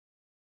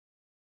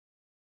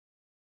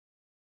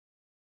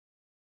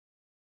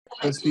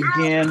Let's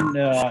begin.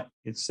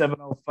 It's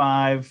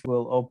 7:05.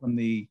 We'll open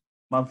the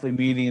monthly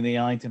meeting of the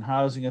Arlington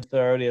Housing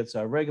Authority. It's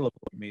our regular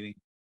board meeting,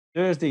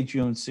 Thursday,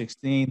 June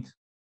 16th,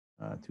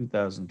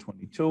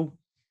 2022.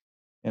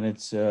 And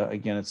it's,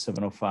 again, it's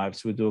 7:05.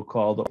 So we do a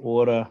call to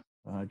order.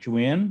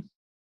 Joanne?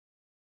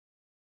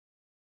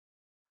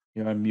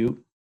 You're on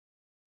mute.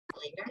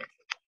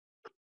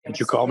 Did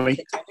you call me?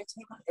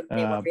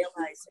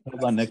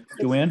 Hold on, Nick.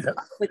 Joanne?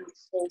 Couldn't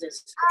hold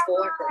his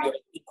forehead.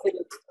 He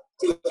couldn't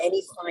do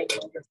any fine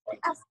motor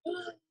things.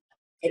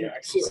 And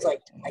she's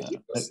like, "Are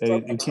you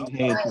You can't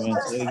hear you, Joanne.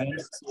 Say it again.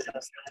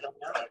 I don't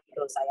know. He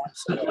goes, I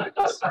actually, I don't know.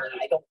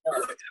 He goes,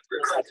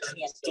 I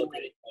can't do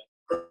anything.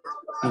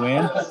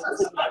 Joanne?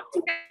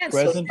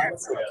 Present?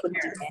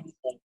 Couldn't do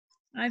anything.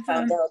 I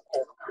Found found out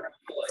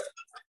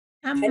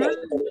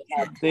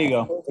that There you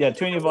go. Yeah,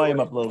 turn your volume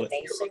up a little bit.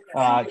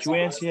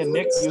 Joanne's here.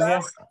 Nick, you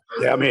here?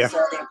 Yeah, I'm here.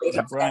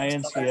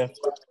 Brian's here.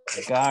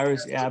 Gar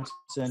is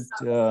absent.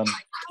 And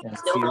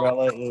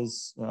Fiorella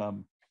is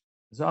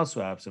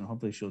also absent.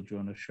 Hopefully she'll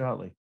join us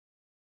shortly.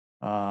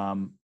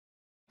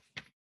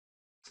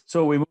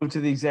 So we move to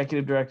the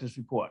executive director's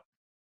report.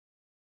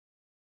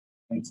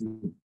 Thank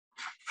you.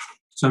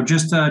 So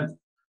just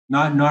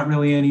not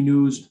really any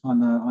news on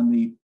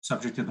the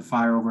subject of the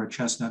fire over at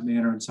Chestnut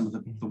Manor and some of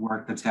the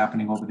work that's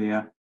happening over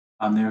there.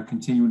 They're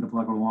continuing to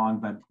plug along,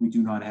 but we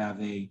do not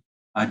have a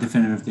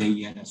definitive date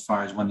yet as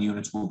far as when the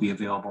units will be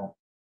available.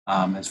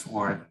 As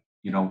for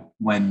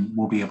when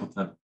we'll be able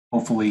to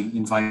hopefully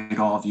invite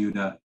all of you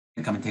to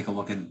come and take a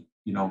look at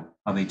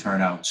how they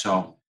turn out.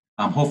 So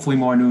hopefully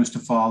more news to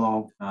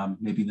follow,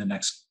 maybe in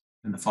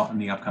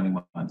the upcoming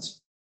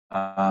months.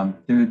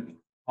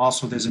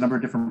 There's a number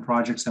of different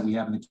projects that we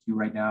have in the queue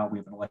right now. We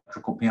have an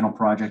electrical panel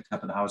project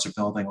up at the Hauser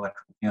Building,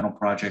 electrical panel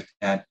project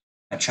at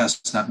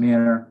Chestnut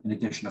Manor, in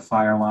addition to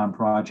fire alarm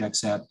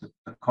projects at the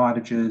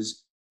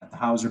cottages, at the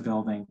Hauser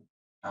Building,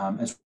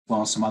 as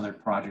well as some other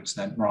projects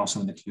that are also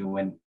in the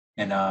queue.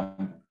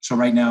 So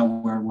right now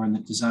we're in the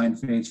design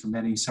phase for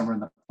many. Some are in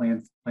the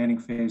planning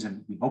phase,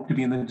 and we hope to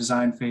be in the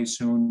design phase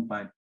soon.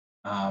 But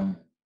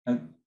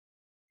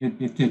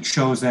it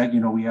shows that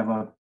we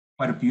have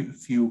quite a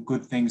few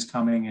good things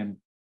coming, and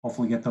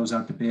hopefully get those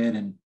out to bid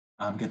and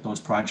get those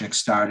projects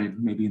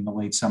started maybe in the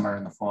late summer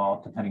and the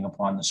fall, depending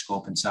upon the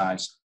scope and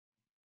size.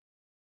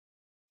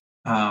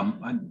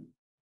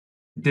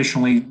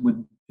 Additionally,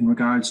 in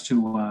regards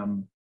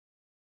to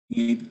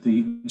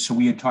so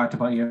we had talked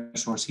about air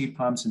source heat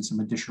pumps and some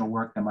additional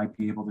work that we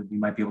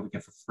might be able to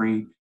get for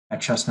free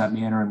at Chestnut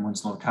Manor and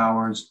Winslow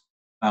Towers.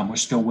 We're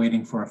still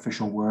waiting for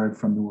official word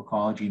from New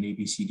Ecology and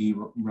ABCD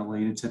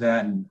related to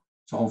that, and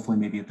so hopefully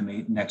maybe at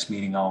the next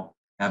meeting I'll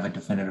have a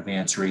definitive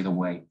answer either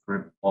way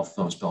for both of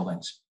those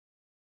buildings.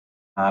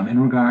 In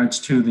regards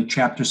to the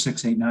Chapter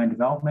 689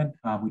 development,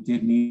 we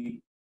did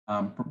meet.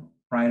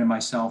 Brian and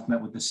myself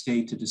met with the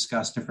state to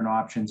discuss different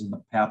options and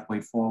the pathway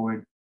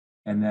forward,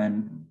 and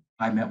then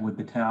I met with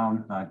the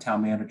town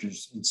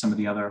managers and some of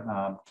the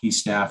other key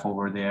staff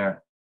over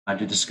there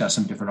to discuss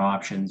some different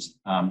options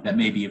that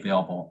may be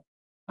available.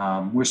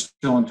 We're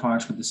still in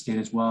talks with the state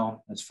as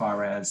well as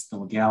far as the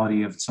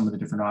legality of some of the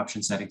different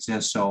options that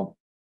exist. So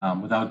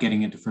without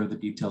getting into further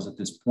details at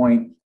this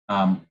point,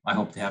 I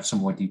hope to have some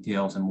more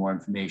details and more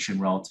information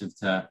relative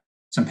to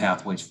some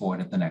pathways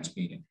forward at the next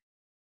meeting.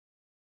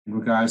 In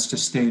regards to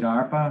state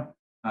ARPA,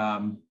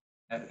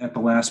 at the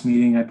last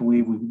meeting, I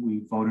believe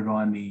we voted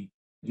on the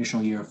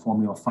additional year of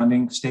formula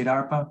funding state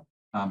ARPA,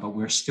 but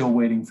we're still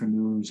waiting for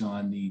news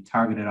on the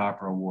targeted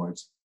ARPA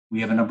awards.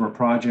 We have a number of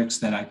projects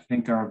that I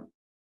think are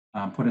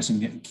put us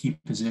in a key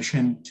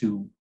position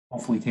to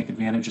hopefully take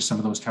advantage of some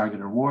of those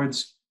targeted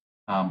awards.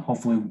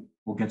 Hopefully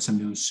we'll get some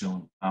news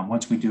soon.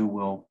 Once we do,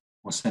 we'll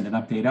send an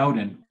update out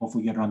and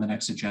hopefully get it on the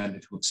next agenda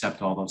to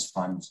accept all those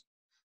funds.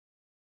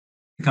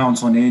 The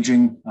Council on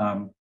Aging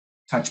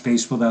touched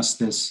base with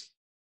us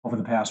over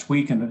the past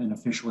week and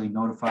officially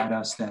notified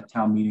us that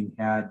town meeting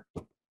had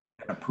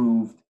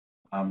approved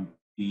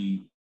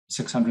the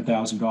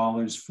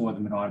 $600,000 for the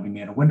Monotony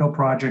Manor window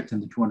project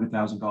and the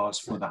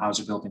 $200,000 for the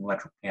Hauser Building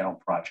electric panel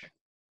project.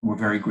 We're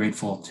very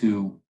grateful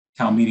to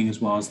town meeting as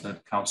well as the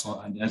council.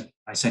 And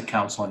I said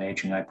Council on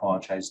Aging, I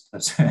apologize.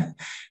 That's the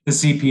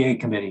CPA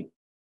committee.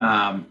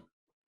 And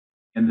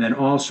then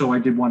also I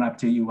did want to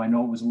update you. I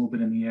know it was a little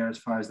bit in the air as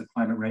far as the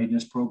climate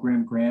readiness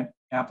program grant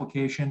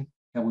application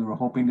that we were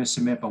hoping to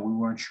submit, but we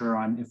weren't sure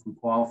on if we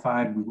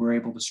qualified. We were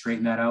able to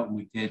straighten that out, and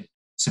we did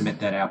submit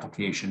that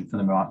application for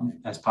the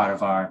as part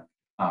of our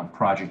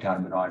project out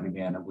in Monotony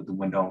Manor with the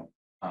window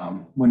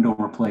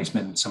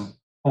replacement and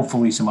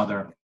hopefully some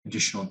other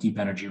additional deep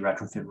energy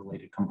retrofit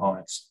related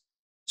components.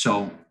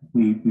 So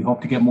we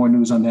hope to get more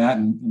news on that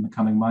in the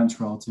coming months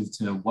relative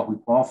to what we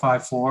qualify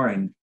for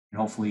and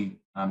hopefully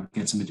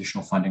get some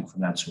additional funding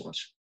from that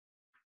source.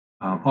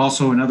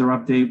 Also, another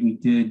update, we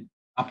did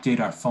update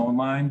our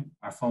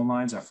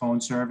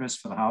phone service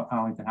for the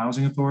Arlington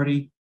Housing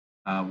Authority.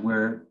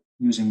 We're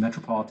using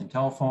Metropolitan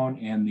Telephone,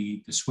 and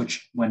the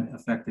switch went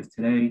effective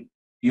today.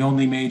 The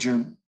only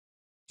major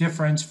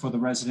difference for the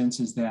residents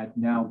is that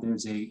now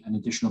there's an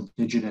additional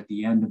digit at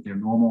the end of their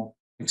normal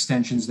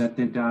extensions that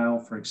they dial.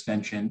 For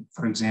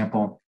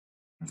example,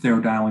 if they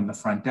were dialing the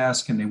front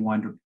desk and they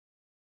wanted to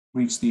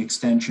reach the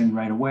extension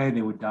right away,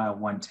 they would dial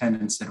 110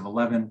 instead of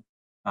 11.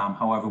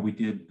 However,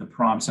 the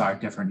prompts are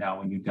different now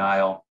when you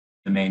dial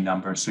the main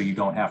number, so you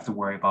don't have to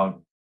worry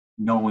about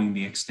knowing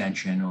the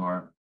extension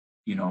or,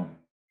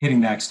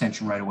 hitting that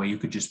extension right away. You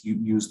could just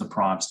use the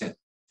prompts to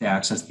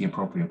access the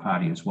appropriate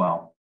party as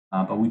well.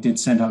 But we did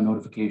send out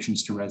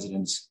notifications to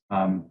residents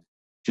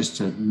just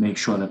to make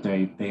sure that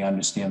they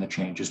understand the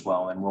change as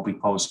well. And we'll be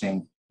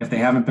posting, if they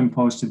haven't been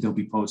posted, they'll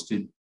be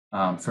posted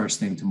first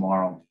thing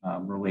tomorrow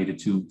related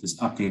to this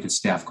updated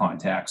staff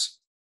contacts.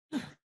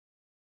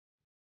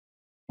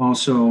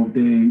 Also,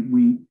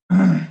 we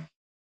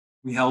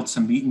held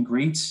some meet and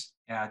greets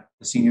at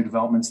the senior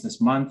developments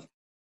this month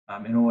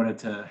in order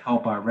to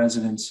help our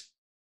residents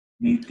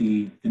meet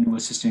the new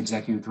assistant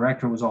executive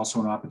director. Was also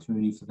an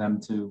opportunity for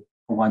them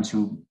for ones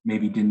who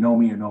maybe didn't know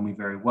me or know me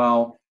very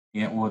well,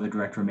 or the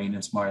director of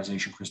maintenance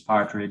modernization, Chris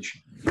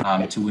Partridge,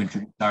 to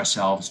introduce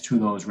ourselves to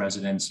those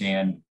residents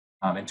and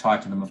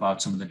talk to them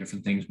about some of the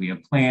different things we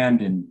have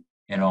planned,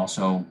 and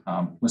also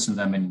listen to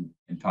them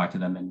and talk to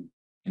them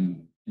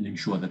and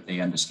ensure that they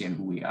understand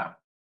who we are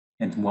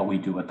and what we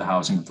do at the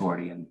Housing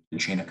Authority and the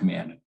chain of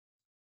command.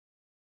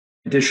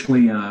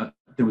 Additionally,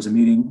 there was a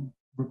meeting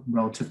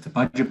relative to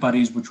Budget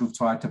Buddies, which we've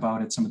talked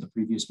about at some of the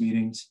previous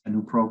meetings, a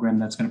new program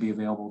that's going to be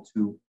available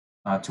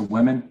to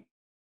women.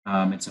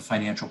 It's a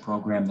financial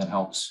program that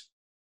helps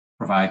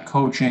provide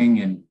coaching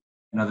and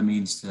other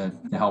means to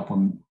help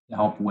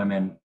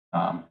women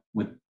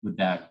with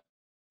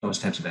those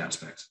types of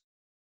aspects.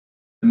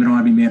 The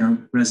Menominee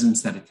Manor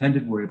residents that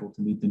attended were able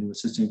to meet the new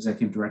assistant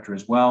executive director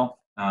as well.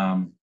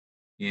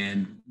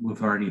 And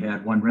we've already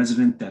had one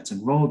resident that's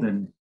enrolled,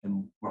 and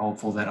we're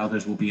hopeful that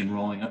others will be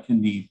enrolling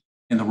in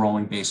the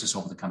rolling basis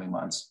over the coming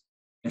months.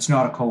 It's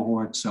not a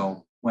cohort,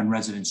 so when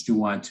residents do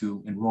want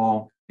to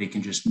enroll, they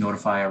can just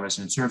notify our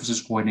resident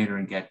services coordinator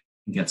and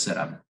get set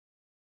up.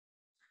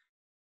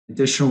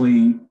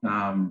 Additionally,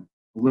 a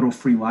little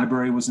free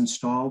library was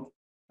installed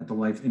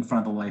in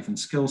front of the Life and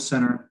Skills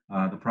Center.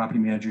 The property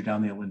manager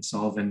down there, Lynn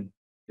Sullivan,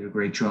 did a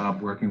great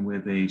job working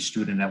with a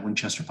student at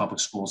Winchester Public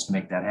Schools to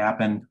make that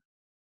happen.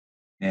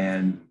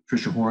 And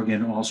Tricia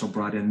Horgan also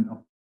brought in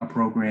a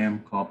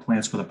program called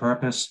Plants with a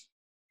Purpose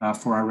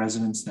for our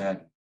residents.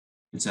 That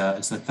it's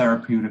a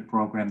therapeutic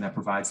program that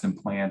provides them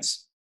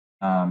plants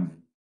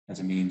as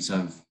a means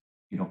of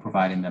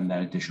providing them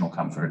that additional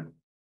comfort.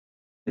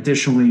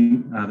 Additionally,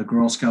 the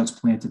Girl Scouts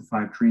planted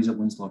 5 trees at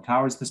Winslow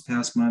Towers this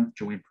past month.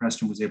 Joanne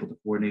Preston was able to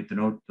coordinate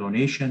the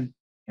donation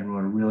and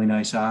wrote a really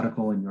nice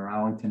article in your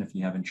Arlington. If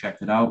you haven't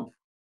checked it out,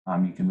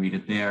 you can read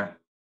it there.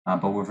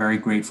 But we're very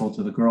grateful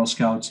to the Girl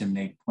Scouts, and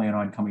they plan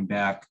on coming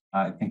back,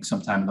 I think,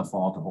 sometime in the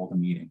fall to hold a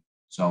meeting.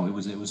 So it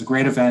was a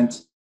great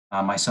event.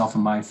 Myself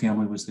and my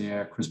family was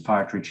there. Chris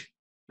Partridge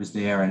was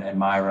there, and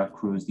Myra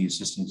Cruz, the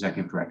assistant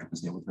executive director,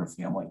 was there with her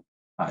family,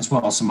 as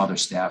well as some other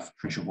staff,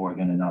 Tricia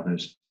Horgan and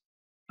others.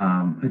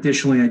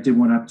 Additionally, I did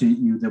want to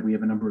update you that we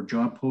have a number of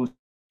job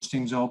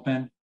postings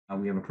open.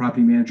 We have a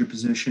property manager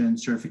position,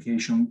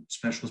 certification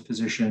specialist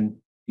position,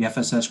 the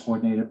FSS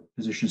coordinator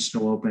position is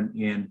still open,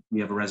 and we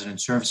have a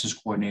resident services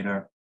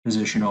coordinator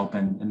position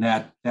open. And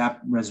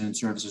that resident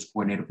services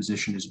coordinator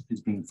position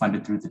is being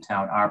funded through the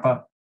town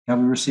ARPA that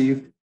we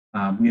received.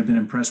 We have been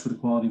impressed with the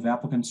quality of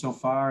applicants so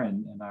far,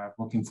 and are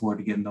looking forward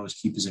to getting those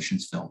key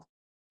positions filled.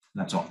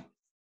 That's all.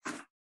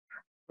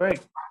 Great.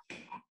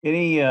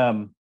 Any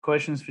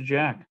questions for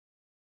Jack?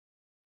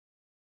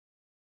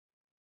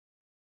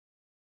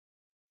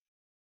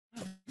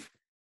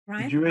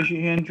 Brian? Did you raise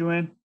your hand,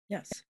 Joanne?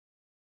 Yes.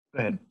 Go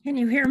ahead. Can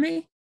you hear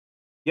me?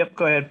 Yep,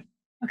 go ahead.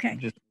 Okay.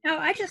 No,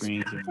 I just,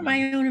 for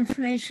my own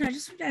information, I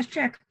just want to ask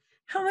Jack,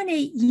 how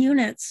many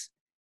units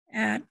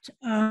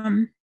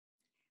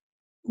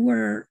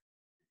were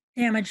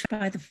damaged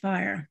by the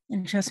fire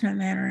in Chestnut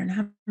Manor, and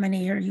how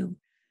many are you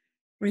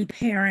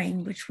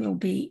repairing, which will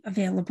be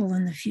available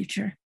in the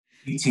future?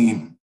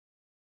 18.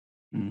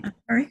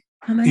 Sorry,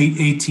 how many?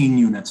 18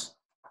 units.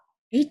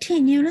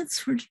 18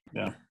 units were.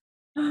 Yeah.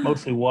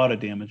 Mostly water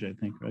damage, I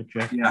think, right,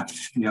 Jack? Yeah.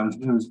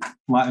 It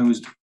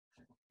was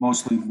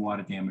mostly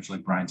water damage,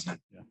 like Brian said.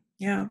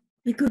 Yeah.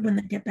 Be good when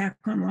they get back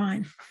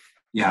online.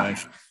 Yeah.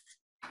 Right.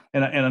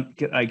 And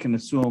I can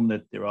assume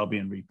that they're all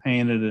being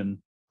repainted and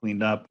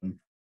cleaned up. And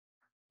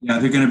yeah,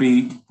 they're going to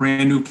be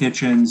brand new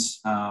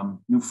kitchens,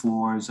 new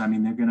floors. I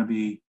mean, they're going to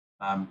be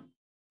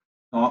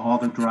all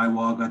the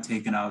drywall got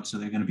taken out, so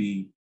they're going to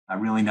be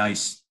really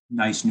nice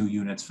new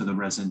units for the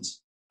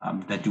residents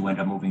that do end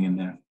up moving in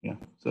there. Yeah,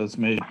 so it's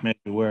major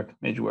work.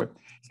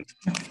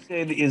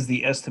 Say is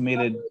the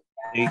estimated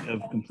date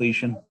of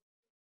completion?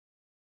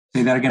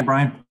 Say that again,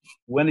 Brian.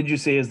 When did you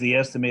say is the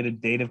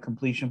estimated date of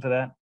completion for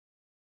that?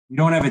 We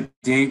don't have a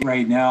date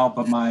right now,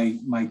 but my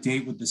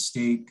date with the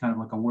state, kind of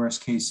like a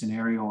worst case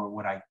scenario, or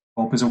what I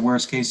hope is a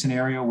worst case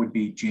scenario, would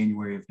be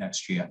January of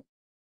next year.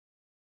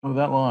 Oh,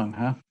 that long,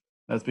 huh?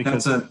 That's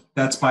because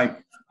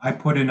I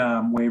put in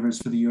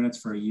waivers for the units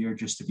for a year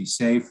just to be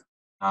safe.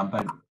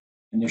 But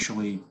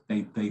initially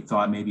they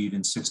thought maybe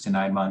even 6 to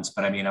 9 months,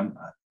 but I mean, I'm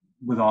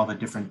with all the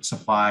different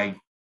supply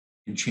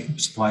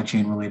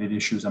chain related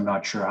issues, I'm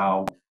not sure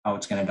how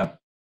it's going to end up.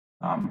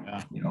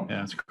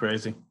 Yeah, it's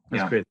crazy.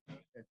 That's Yeah. crazy.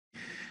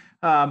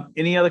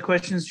 Any other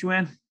questions,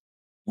 Joanne?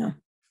 No.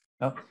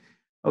 No.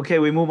 Okay,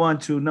 we move on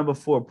to number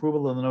 4,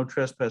 approval of the no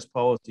trespass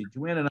policy.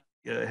 Joanne and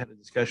I had a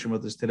discussion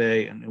with this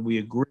today, and we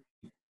agree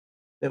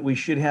that we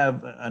should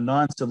have a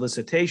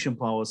non-solicitation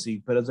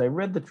policy. But as I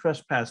read the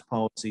trespass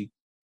policy,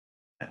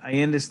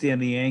 I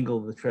understand the angle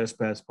of the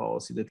trespass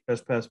policy. The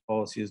trespass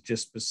policy is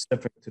just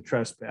specific to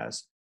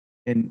trespass,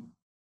 and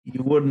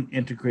you wouldn't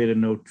integrate a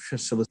no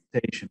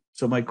solicitation.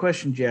 So my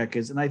question, Jack,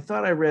 is, and I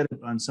thought I read it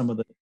on some of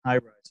the high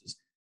rises,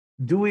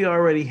 do we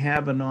already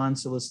have a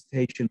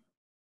non-solicitation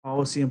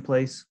policy in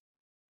place?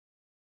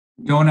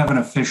 We don't have an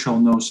official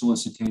no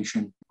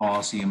solicitation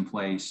policy in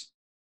place.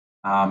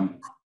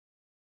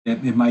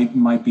 It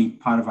might be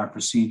part of our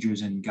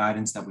procedures and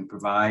guidance that we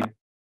provide,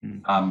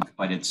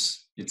 but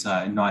it's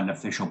not an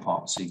official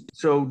policy.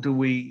 So do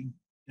we,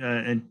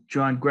 and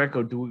John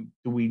Greco, do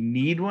we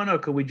need one, or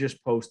could we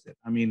just post it?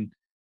 I mean,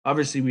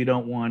 obviously we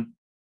don't want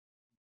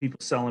people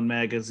selling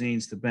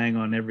magazines to bang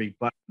on every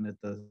button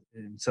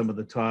in some of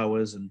the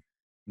towers and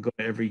go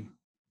to every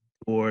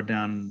door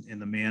down in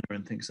the manor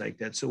and things like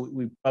that. So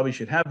we probably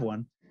should have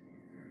one.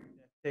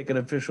 Take an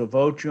official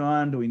vote,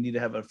 John. Do we need to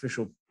have an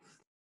official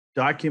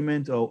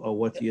document, or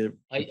what do you?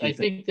 I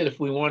think that if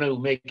we want to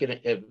make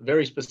it a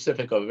very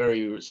specific or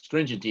very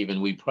stringent,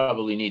 even, we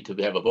probably need to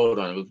have a vote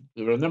on it.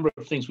 There are a number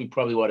of things we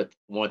probably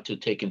want to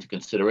take into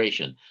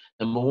consideration.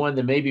 Number one,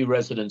 there may be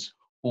residents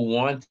who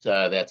want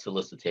that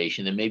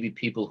solicitation. There may be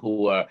people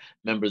who are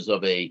members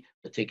of a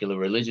particular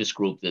religious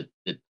group that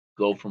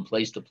go from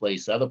place to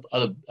place,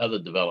 other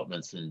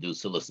developments, and do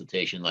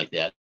solicitation like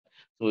that.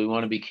 So we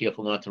want to be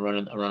careful not to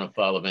run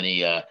afoul of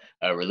any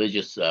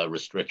religious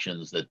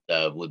restrictions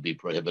that would be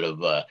prohibitive.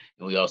 And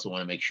we also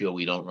want to make sure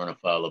we don't run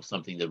afoul of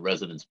something that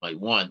residents might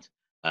want,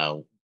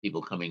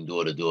 people coming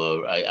door to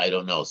door. I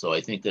don't know. So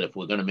I think that if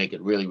we're going to make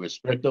it really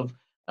restrictive,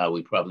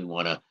 we probably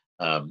want to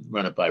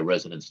run it by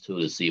residents too,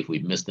 to see if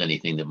we've missed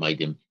anything that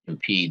might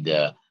impede,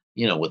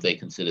 what they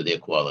consider their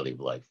quality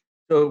of life.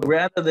 So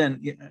rather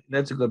than,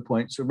 that's a good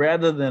point. So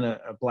rather than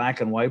a black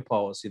and white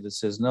policy that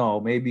says no,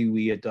 maybe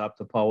we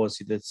adopt a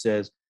policy that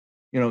says,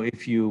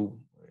 if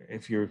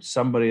you're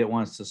somebody that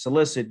wants to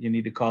solicit, you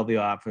need to call the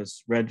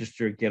office,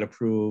 register, get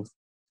approved.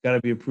 It's got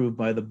to be approved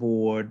by the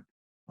board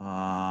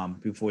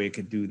before you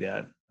can do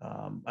that.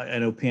 I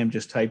know Pam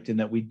just typed in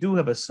that we do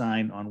have a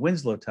sign on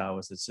Winslow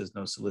Towers that says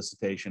no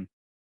solicitation.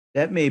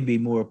 That may be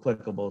more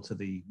applicable to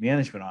the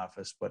management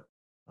office, but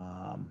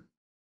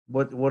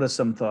what are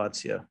some thoughts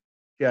here?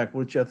 Jack,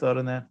 what's your thought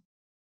on that?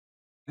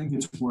 I think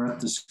it's worth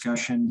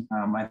discussion.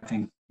 I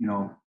think,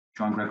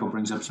 John Greco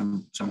brings up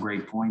some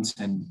great points,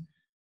 and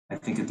I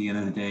think at the end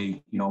of the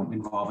day,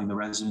 involving the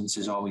residents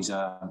is always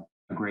a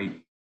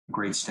great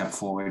step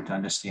forward to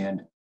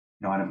understand,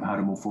 how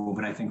to move forward.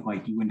 But I think,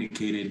 like you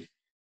indicated,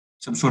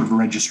 some sort of a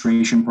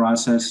registration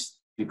process,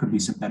 there could be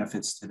some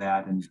benefits to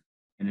that, and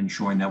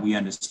ensuring that we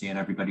understand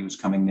everybody who's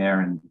coming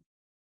there, and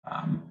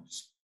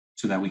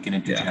so that we can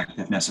interject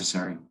if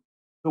necessary.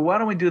 So why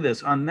don't we do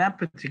this on that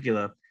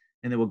particular,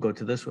 and then we'll go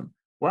to this one.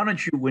 Why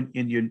don't you,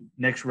 in your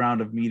next round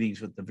of meetings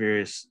with the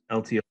various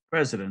LTO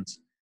presidents,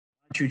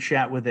 why don't you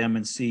chat with them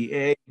and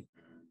see,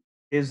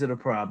 is it a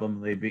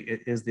problem?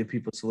 Is there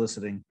people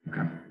soliciting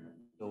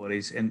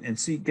facilities, and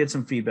see, get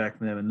some feedback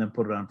from them, and then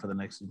put it on for the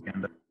next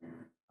agenda,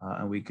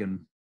 and we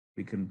can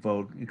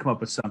vote and come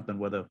up with something,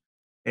 whether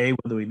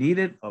we need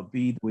it, or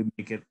B, do we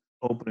make it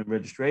open in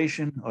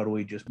registration, or do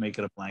we just make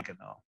it a blanket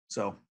no?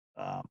 So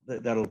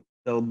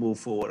that'll move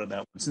forward on that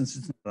one, since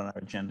it's not on our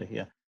agenda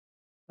here.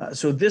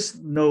 So this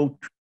no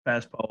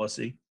trespass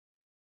policy,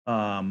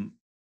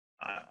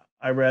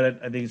 I read it.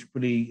 I think it's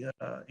pretty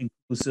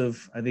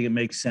inclusive. I think it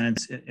makes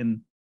sense,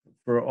 and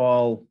for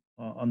all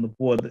on the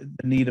board,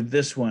 the need of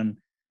this one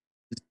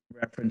is in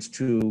reference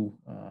to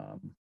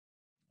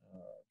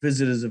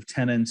visitors of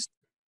tenants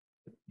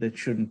that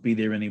shouldn't be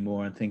there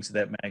anymore, and things of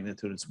that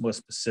magnitude. It's more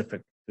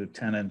specific to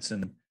tenants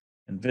and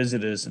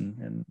visitors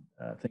and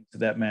things of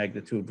that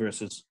magnitude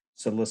versus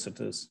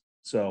solicitors.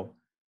 So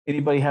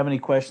anybody have any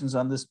questions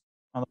on this,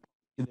 on the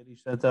policy that he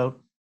sent out?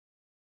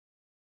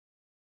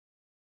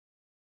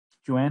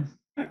 Joanne?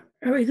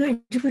 Are we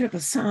going to put up a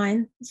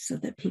sign so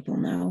that people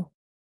know?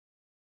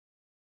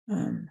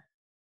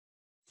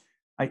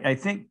 I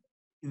think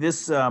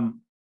this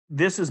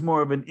is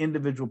more of an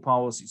individual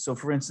policy. So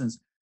for instance,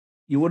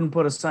 you wouldn't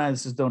put a sign that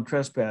says don't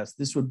trespass.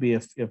 This would be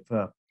if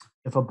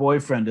a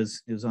boyfriend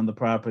is on the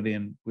property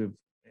and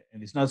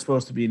he's not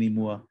supposed to be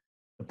anymore,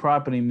 the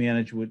property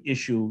manager would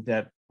issue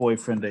that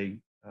boyfriend a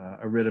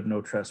writ of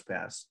no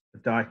trespass, a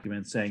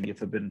document saying you're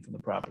forbidden from the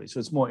property. So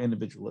it's more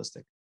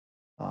individualistic.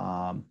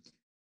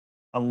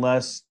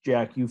 Unless,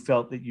 Jack, you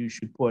felt that you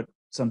should put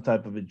some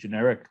type of a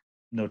generic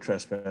no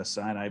trespass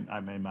sign, I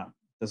may not,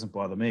 doesn't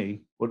bother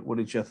me. What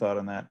is your thought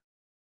on that?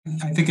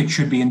 I think it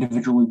should be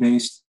individually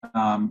based,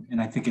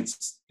 and I think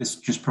this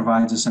just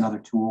provides us another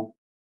tool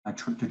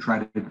to try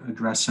to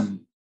address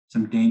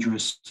some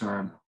dangerous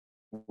or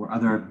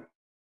other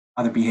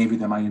behavior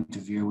that might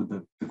interfere with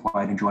the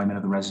quiet enjoyment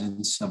of the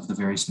residents of the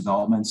various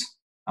developments.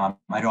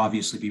 I'd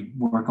obviously be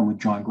working with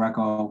John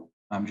Greco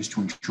just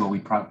to ensure we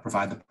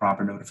provide the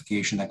proper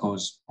notification that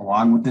goes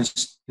along with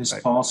this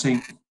Right.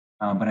 policy.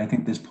 But I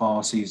think this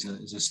policy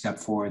is a step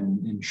forward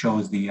and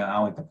shows the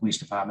Arlington Police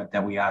Department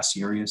that we are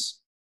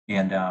serious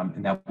and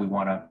that we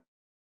want to,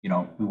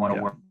 Yeah.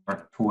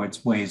 work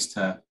towards ways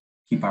to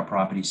keep our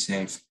property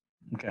safe.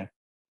 Okay.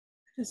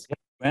 Just-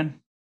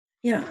 Ben?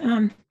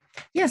 Yeah.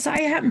 Yes,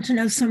 I happen to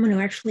know someone who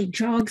actually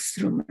jogs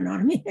through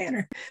Menominee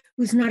Manor,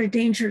 who's not a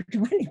danger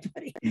to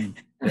anybody.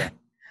 Yeah.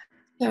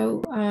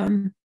 So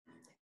on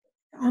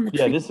the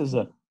Yeah, tree- this is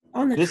a,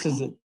 on the this tree-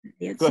 is a,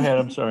 it's- go ahead,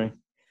 I'm sorry.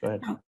 Go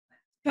ahead.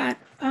 But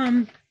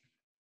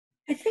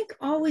I think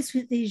always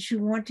with these, you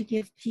want to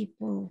give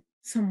people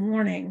some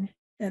warning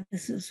that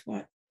this is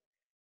what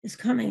is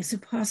coming. Is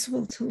it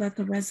possible to let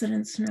the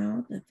residents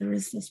know that there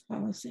is this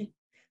policy?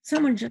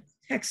 Someone just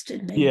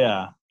texted me.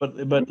 Yeah, but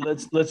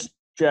let's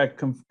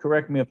Jack,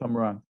 correct me if I'm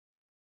wrong.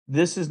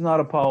 This is not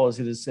a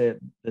policy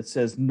that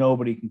says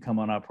nobody can come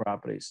on our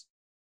properties.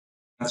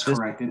 That's This-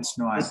 correct. It's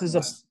not. This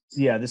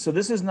is so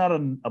this is not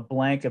a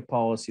blanket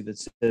policy that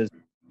says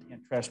you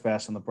can't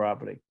trespass on the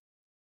property.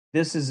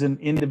 This is an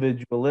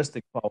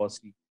individualistic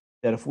policy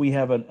that if we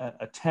have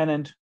a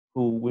tenant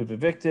who we've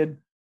evicted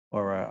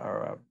or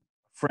a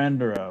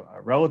friend or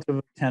a relative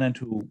of a tenant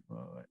who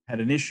had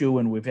an issue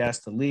and we've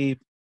asked to leave,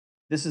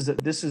 this is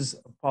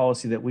a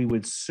policy that we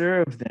would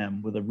serve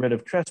them with a writ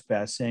of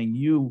trespass saying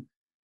you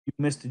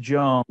Mr.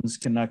 Jones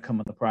cannot come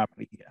on the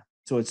property here.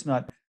 So it's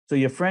not, so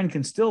your friend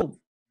can still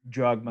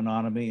jog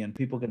Menominee and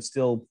people can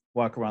still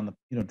walk around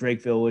the,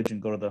 Drake Village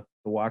and go to the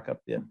walk up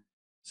there.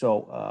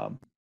 So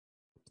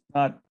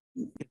not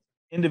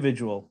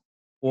individual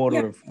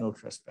order of no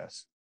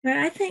trespass. But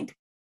I think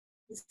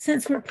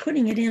since we're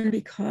putting it in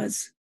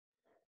because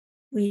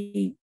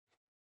we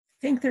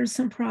think there's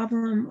some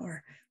problem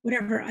or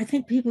whatever, I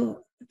think the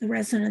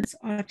residents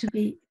ought to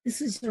be,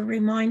 this is a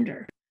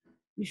reminder,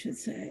 you should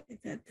say,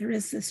 that there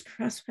is this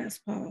trespass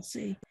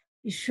policy.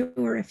 Be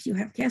sure if you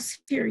have guests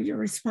here, you're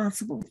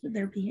responsible for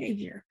their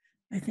behavior.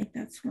 I think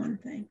that's one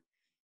thing.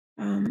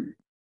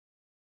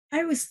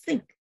 I always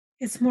think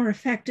it's more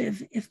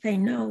effective if they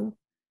know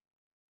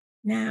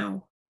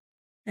now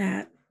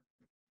that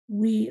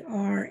we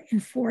are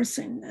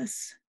enforcing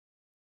this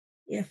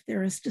if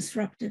there is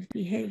disruptive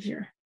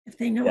behavior. If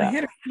they know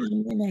ahead of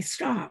time, they may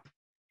stop,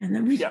 and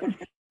then we don't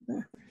have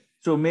to.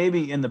 So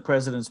maybe in the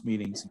president's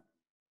meetings,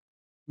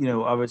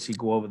 obviously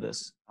go over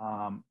this.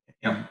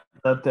 And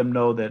let them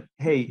know that,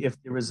 hey, if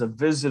there is a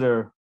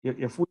visitor,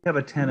 if we have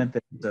a tenant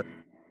that's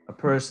a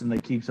person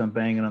that keeps on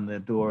banging on their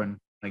door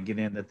and get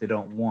in that they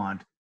don't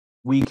want,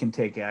 we can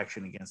take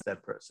action against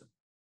that person.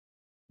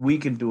 We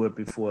can do it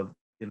before,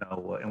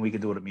 and we can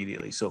do it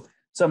immediately. So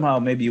somehow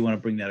maybe you want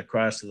to bring that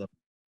across to them.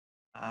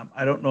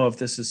 I don't know if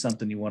this is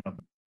something you want to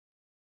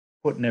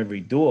put in every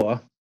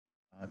door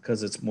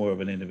because it's more of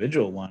an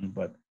individual one,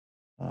 but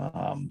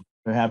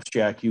perhaps,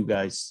 Jack, you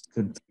guys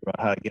could figure out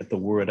how to get the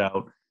word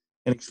out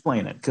and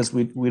explain it, because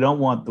we don't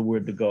want the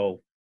word to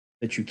go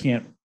that you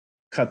can't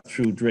cut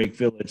through Drake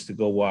Village to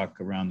go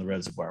walk around the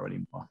reservoir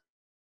anymore.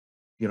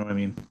 You know what I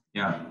mean?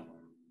 Yeah.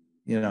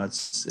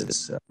 It's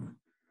is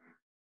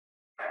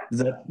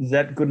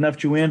that good enough,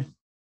 Joanne?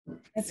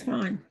 That's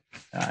fine.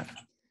 All right. I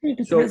think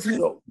the So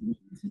president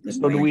is a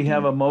good do way we to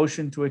have do a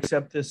motion to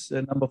accept this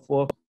number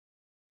 4?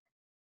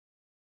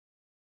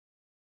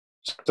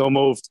 So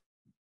moved.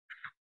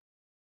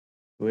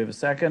 Do we have a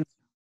second? it.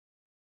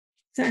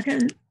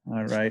 Second,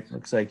 All right,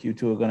 looks like you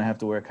two are gonna have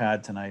to work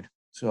hard tonight.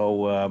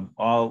 So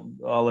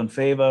all in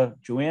favor,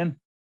 Joanne,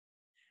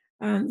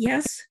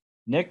 yes,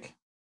 Nick,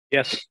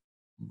 Yes.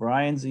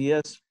 Brian's a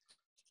yes.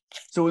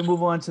 So we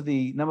move on to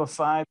the number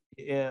 5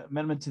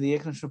 amendment to the air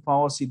conditioner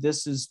policy.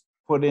 This is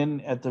put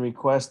in at the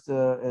request,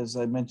 as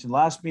I mentioned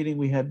last meeting,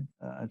 we had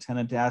a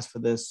tenant ask for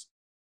this.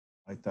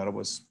 I thought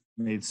it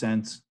made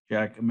sense.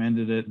 Jack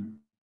amended it.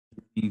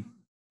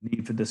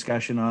 Need for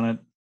discussion on it.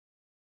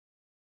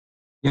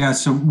 Yeah,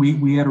 so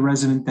we had a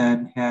resident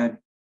that had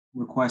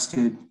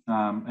requested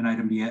an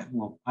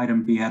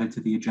item be added to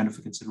the agenda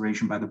for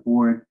consideration by the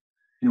board.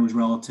 And it was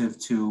relative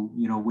to,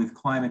 with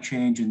climate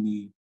change and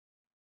the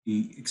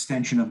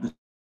extension of the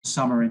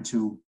summer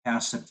into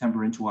past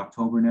September into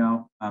October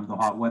now, the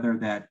hot weather,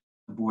 that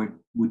the board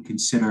would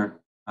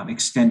consider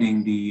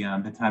extending the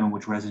time in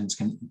which residents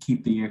can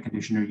keep the air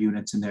conditioner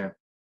units in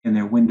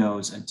their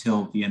windows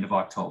until the end of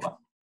October.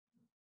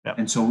 Yep.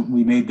 And so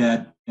we made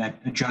that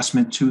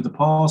adjustment to the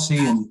policy,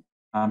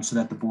 and so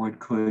that the board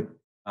could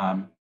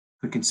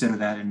consider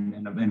that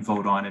and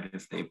vote on it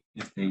if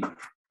they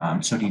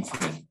so deem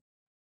fit.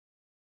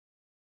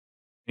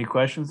 Any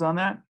questions on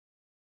that?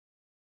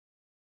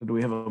 Do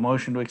we have a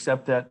motion to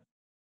accept that?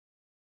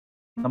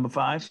 Number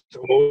 5?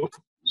 So moved.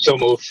 So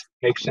moved.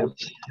 Makes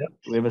sense. Yep.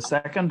 Do we have a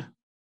second?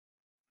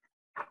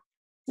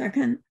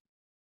 second,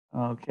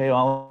 Okay,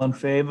 all in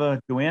favor,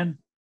 Joanne,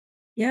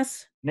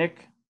 yes,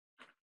 Nick,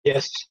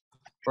 Yes.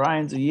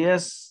 Brian's a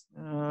yes.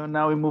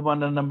 Now we move on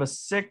to number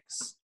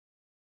 6.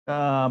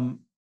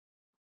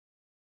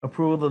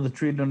 Approval of the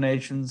tree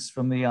donations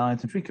from the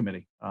Arlington Tree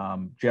Committee.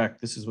 Jack,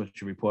 this is what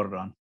you reported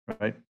on,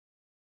 right?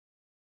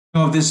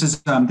 No, this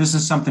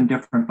is something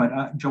different,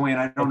 but Joanne,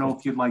 I don't know Okay.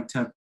 if you'd like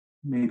to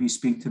maybe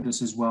speak to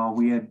this as well.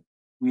 We had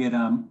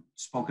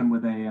spoken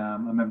with a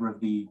member of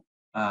the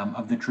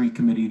tree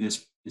committee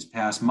this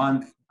past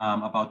month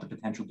about the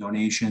potential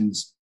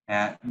donations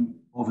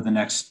over the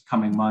next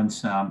coming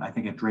months. I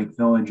think at Drake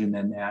Village and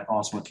then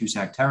also at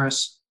Cusack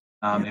Terrace,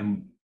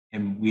 and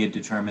we had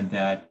determined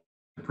that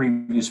the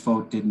previous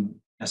vote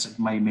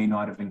may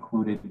not have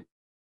included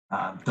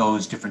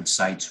those different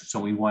sites. So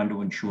we wanted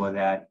to ensure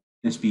that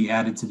this be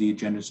added to the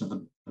agenda so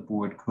the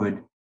board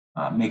could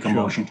make a Sure.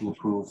 motion to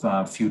approve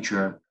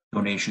future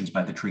donations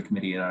by the tree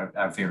committee at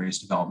our various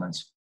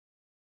developments.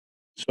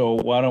 So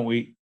why don't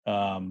we,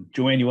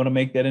 Joanne, you want to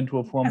make that into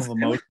a form of a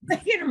motion?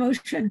 Making a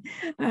motion.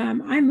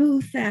 I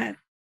move that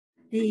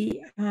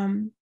the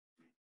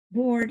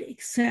board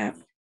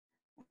accept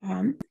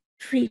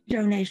tree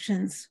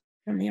donations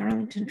from the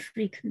Arlington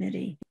Tree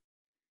Committee.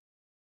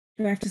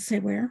 Do I have to say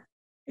where?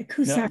 At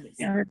Cusack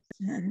Terrace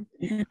and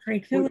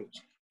Drake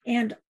Village,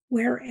 and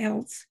where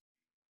else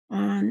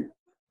on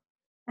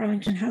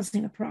Arlington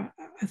Housing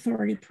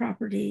Authority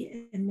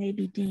property and may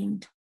be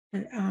deemed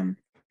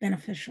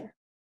beneficial.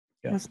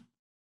 Yeah.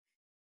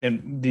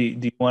 And do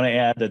you want to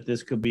add that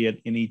this could be at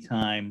any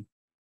time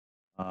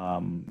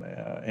and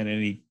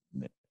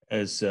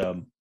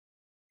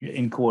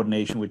in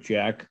coordination with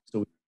Jack, so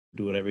we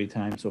do it every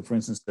time. So for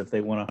instance, if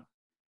they want to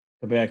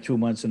come back 2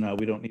 months from now,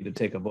 we don't need to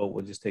take a vote,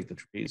 we'll just take the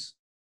trees,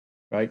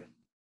 right?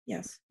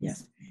 Yes.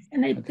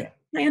 And they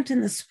plant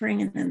in the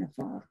spring and in the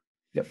fall.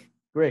 Yep,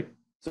 great.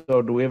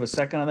 So do we have a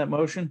second on that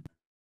motion?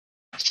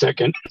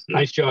 Second.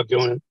 Nice job,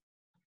 Joanne.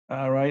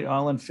 All right,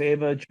 all in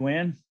favor,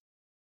 Joanne?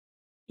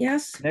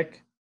 Yes.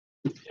 Nick?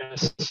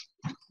 Yes.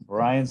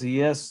 Brian's a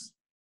yes.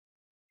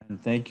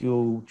 And thank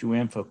you,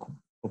 Joanne, for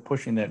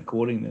pushing that,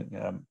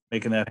 coordinating,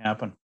 making that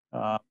happen.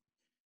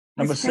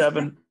 Number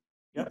 7.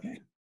 Yep. Okay.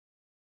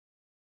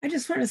 I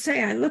just want to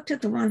say, I looked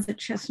at the ones at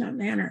Chestnut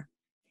Manor.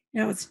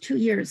 Now it's 2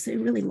 years. They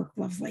really look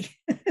lovely.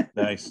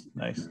 Nice.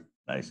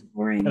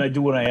 Boring. And I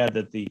do want to add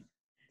that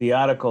the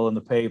article in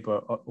the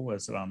paper,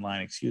 was it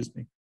online, excuse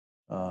me.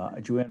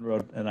 Joanne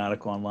wrote an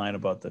article online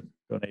about the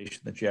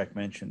donation that Jack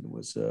mentioned. It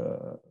was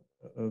a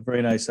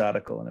very nice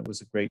article, and it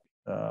was a great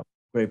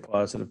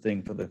positive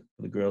thing for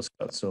the Girl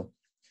Scouts. So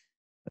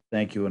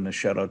thank you, and a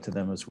shout out to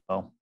them as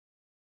well.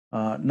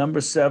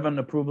 Number 7,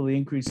 approval of the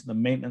increase in the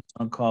maintenance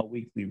on-call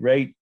weekly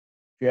rate.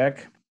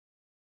 Jack?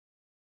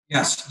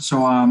 Yes,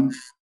 so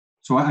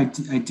I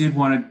did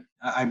want to,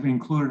 I've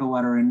included a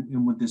letter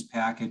in with this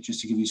packet just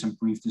to give you some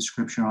brief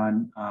description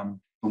on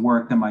the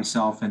work that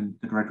myself and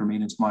the Director of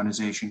Maintenance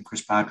Modernization,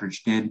 Chris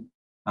Partridge, did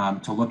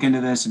to look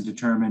into this and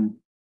determine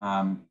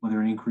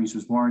whether an increase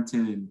was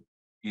warranted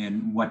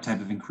and what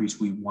type of increase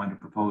we wanted to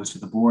propose to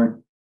the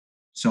board.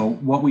 So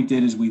what we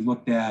did is we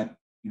looked at,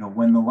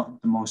 when the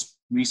most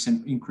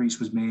recent increase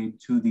was made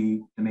to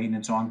the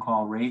maintenance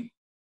on-call rate,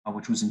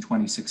 which was in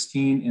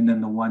 2016, and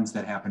then the ones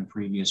that happened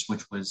previous,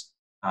 which was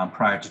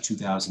prior to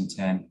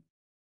 2010.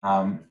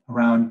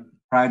 Around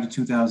prior to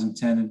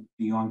 2010,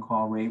 the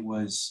on-call rate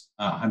was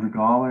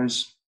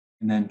 $100,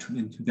 and then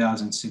in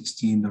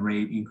 2016, the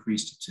rate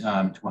increased to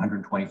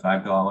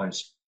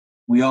 $125.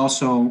 We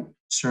also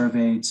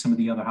surveyed some of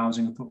the other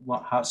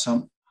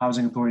some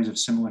housing authorities of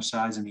similar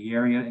size in the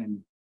area,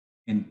 and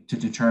to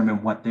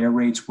determine what their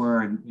rates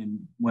were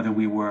and whether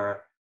we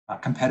were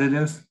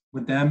competitive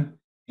with them.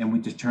 And we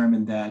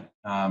determined that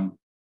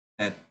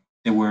that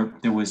there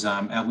was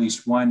at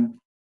least one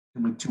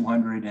with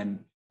 200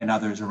 and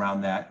others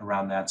around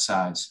that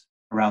size,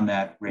 around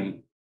that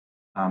rate.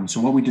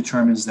 So what we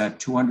determined is that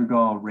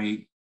 $200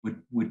 rate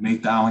would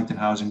make the Arlington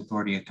Housing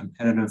Authority a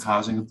competitive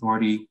housing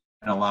authority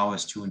and allow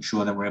us to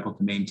ensure that we're able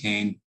to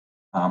maintain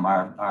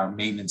our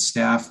maintenance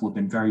staff. We've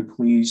been very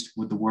pleased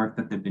with the work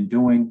that they've been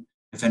doing.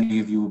 If any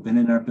of you have been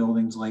in our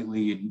buildings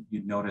lately,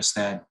 you'd notice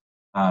that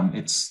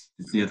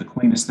they're the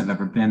cleanest they've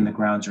ever been. The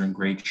grounds are in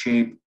great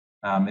shape,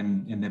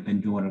 and they've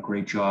been doing a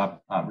great job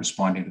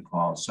responding to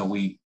calls. So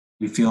we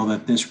feel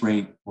that this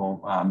rate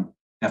will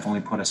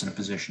definitely put us in a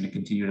position to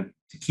continue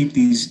to keep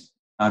these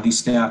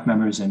staff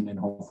members and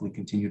hopefully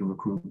continue to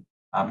recruit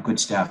good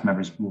staff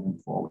members moving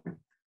forward.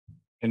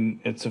 And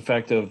it's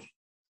effective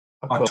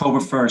October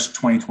 1st,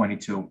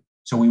 2022.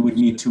 So we would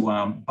need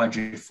to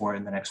budget for it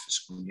in the next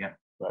fiscal year.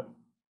 Right.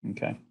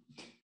 Okay.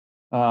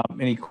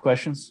 Any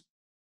questions?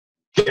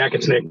 Jack,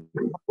 it's Nick.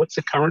 What's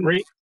the current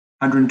rate?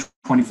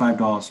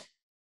 $125.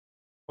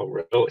 Oh,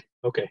 really?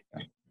 Okay.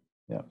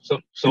 Yeah.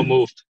 So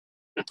moved.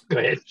 Go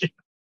ahead.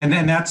 And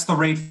then that's the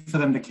rate for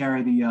them to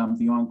carry the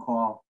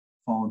on-call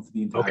phone for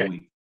the entire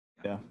week.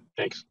 Yeah.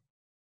 Thanks.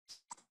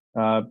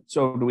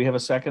 So do we have a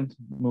second?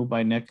 Moved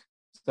by Nick,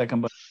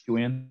 second by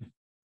Joanne.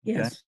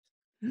 Yes.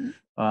 Okay.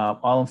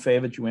 All in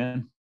favor,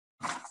 Joanne?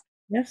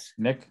 Yes.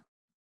 Nick?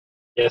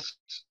 Yes.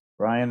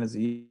 Brian is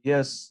a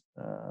yes.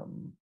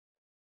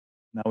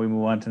 Now we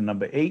move on to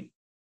number 8.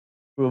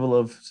 approval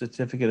of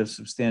certificate of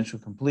substantial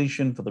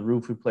completion for the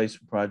roof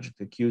replacement project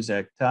at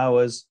Cusack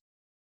Towers.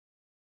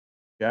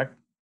 Jack?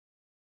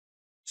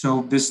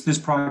 So this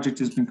project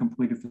has been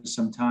completed for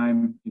some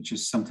time. It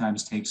just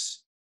sometimes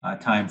takes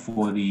time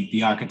for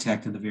the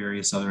architect and the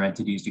various other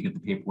entities to get the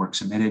paperwork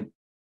submitted.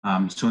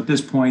 So at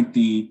this point,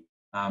 the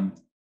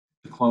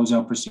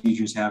closeout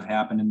procedures have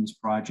happened in this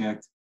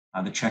project.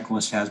 The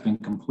checklist has been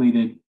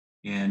completed,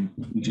 and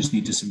we just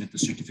need to submit the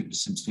certificate of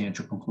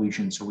substantial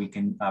completion so we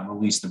can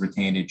release the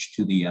retainage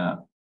to the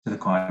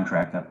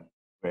contractor.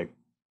 Great.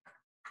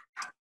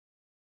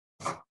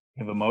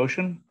 Have a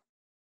motion?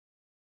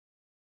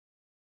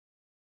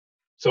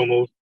 So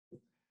moved.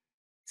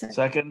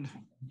 Second,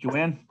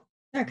 Joanne?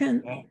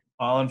 Second,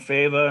 All in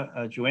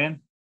favor,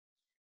 Joanne?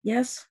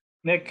 yes,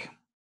 Nick?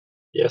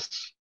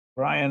 Yes.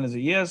 Brian is a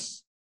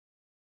yes.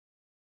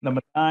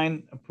 Number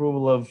 9,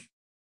 approval of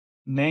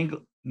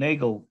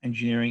Nagel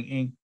Engineering,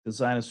 Inc.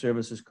 Designer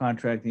Services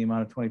Contract, the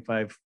amount of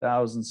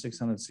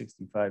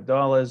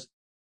 $25,665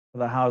 for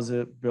the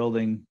Hauser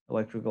Building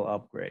electrical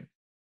upgrade.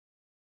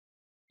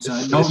 So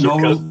Is this your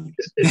cousin?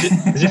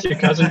 Is this your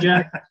cousin,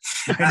 Jack?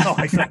 I know,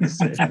 I thought you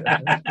said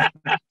that.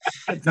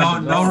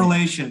 no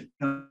relation.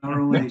 No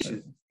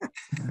relation.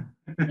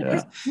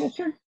 Yeah.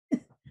 Commissioner,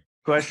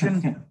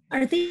 Question?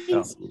 are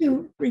these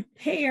to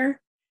repair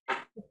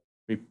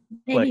maybe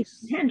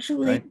Replace,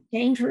 potentially right?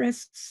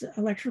 dangerous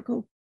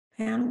electrical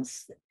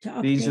panels to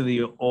update? These are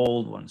the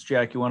old ones.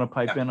 Jack, you want to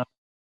pipe in?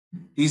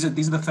 These are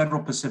the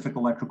Federal Pacific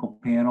electrical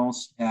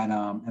panels at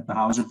the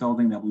Hauser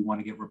building that we want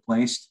to get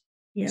replaced.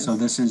 Yes. So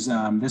this is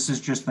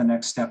just the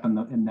next step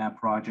in that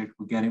project.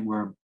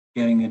 We're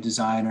getting a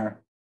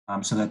designer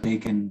so that they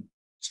can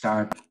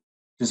start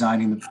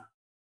designing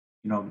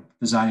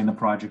the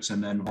projects,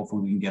 and then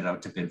hopefully we can get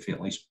out to bid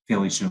fairly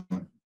soon.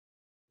 As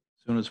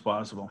soon as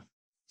possible.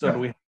 So Yeah. do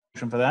we have a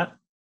motion for that?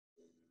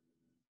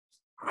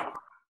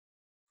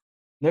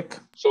 Nick?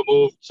 So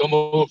moved. So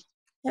moved.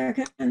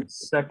 Second,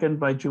 Second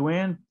by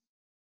Joanne.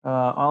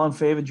 All in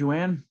favor,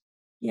 Joanne?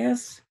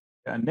 yes,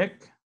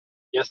 Nick?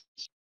 Yes.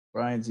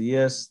 Brian's a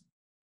yes.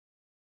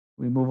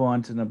 We move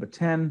on to number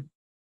 10.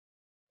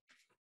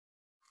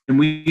 And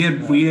we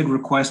had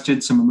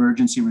requested some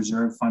emergency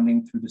reserve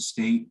funding through the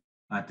state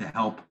to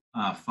help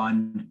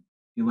fund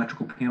the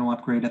electrical panel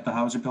upgrade at the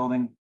Hauser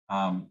building.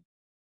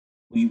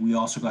 We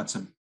also got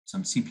some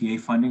CPA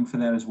funding for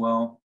that as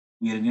well.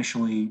 We had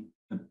initially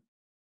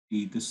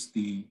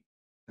the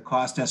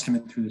cost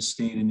estimate through the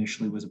state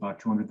initially was about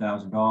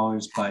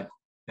 $200,000, but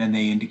then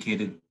they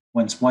indicated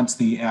once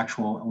the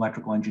actual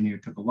electrical engineer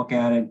took a look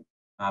at it,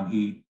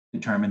 he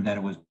determined that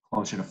it was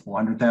closer to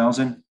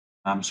 $400,000.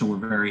 So we're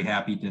very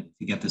happy to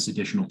get this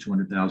additional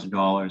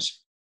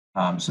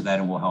 $200,000 so that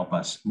it will help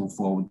us move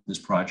forward with this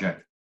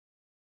project.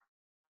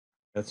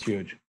 That's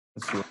huge.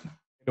 That's huge.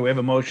 Do we have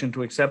a motion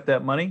to accept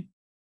that money?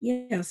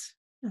 yes.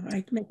 All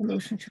right, make a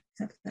motion to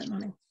accept that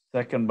money.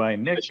 Second by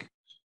Nick.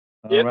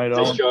 All Yep. right,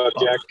 Nice job,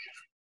 Jack.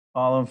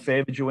 all in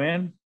favor,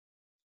 Joanne?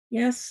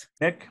 Yes,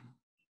 Nick?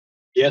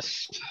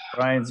 Yes.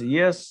 Brian's a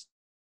yes.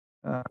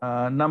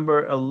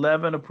 Number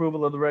 11,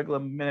 approval of the regular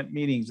minute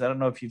meetings. I don't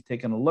know if you've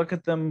taken a look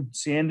at them.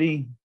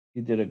 Sandy,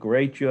 you did a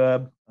great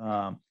job.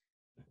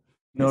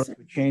 Notice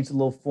we changed the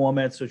little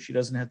format so she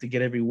doesn't have to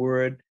get every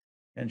word.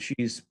 And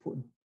she's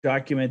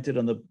documented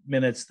on the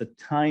minutes the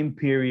time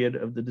period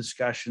of the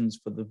discussions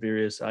for the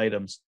various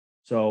items.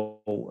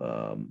 So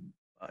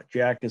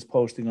Jack is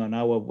posting on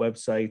our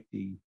website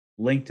the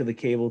link to the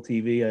cable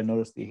TV. I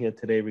noticed they're here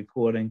today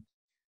recording.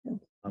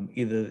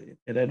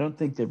 And I don't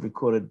think they've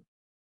recorded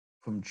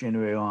from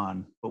January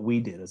on, but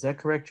we did. Is that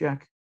correct,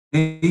 Jack?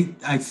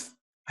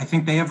 I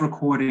think they have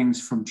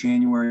recordings from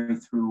January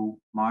through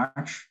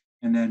March,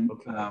 and then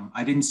Okay.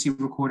 I didn't see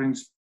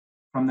recordings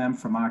from them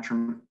for March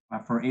or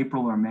for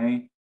April or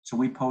May. So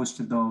we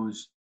posted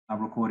those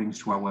recordings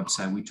to our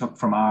website. We took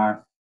from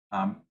our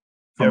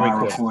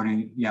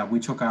recording. Yeah, we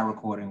took our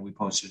recording. We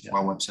posted it to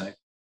our website.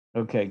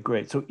 Okay,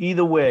 great. So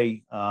either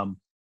way,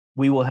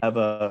 we will have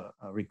a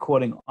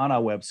recording on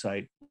our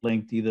website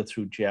linked either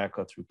through Jack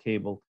or through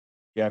cable.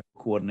 Jack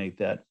will coordinate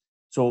that.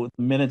 So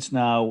the minutes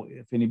now,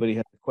 if anybody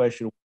has a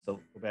question, they'll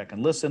go back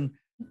and listen.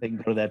 They can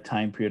go to that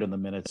time period on the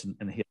minutes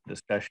and hear the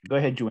discussion. Go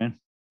ahead, Joanne.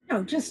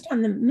 no, just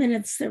on the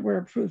minutes that we're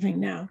approving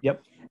now.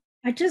 Yep.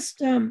 I just,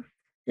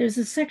 there's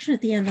a section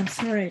at the end, I'm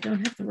sorry, I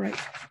don't have the right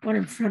one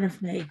in front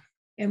of me,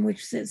 in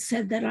which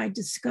said that I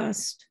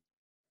discussed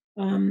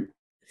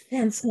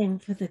fencing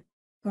for the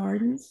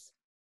gardens,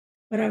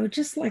 but I would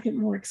just like it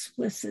more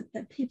explicit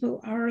that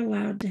people are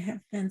allowed to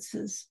have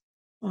fences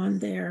on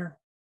their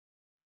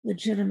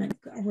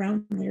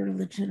around their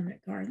legitimate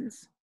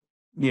gardens.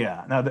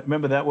 Yeah. Now,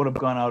 remember that would have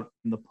gone out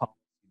in the policy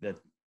that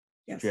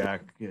Yes.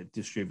 Jack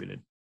distributed.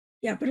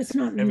 Yeah, but it's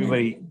not. in the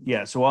Everybody, minute.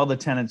 yeah. So all the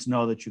tenants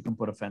know that you can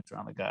put a fence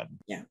around the garden.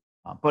 Yeah.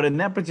 But in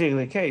that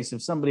particular case,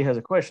 if somebody has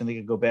a question, they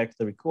can go back to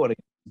the recording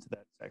into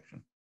that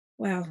section.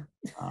 Wow.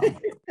 Um,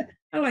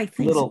 I like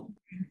things. little,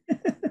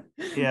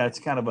 yeah, it's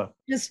kind of a,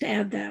 Just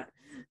add that.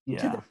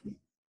 yeah.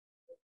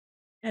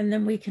 And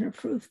then we can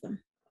approve them.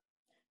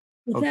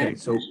 With Okay, that,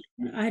 so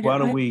I why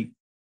don't I- we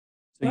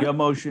So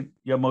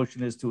your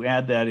motion is to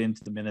add that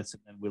into the minutes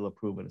and then we'll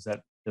approve it.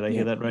 Did I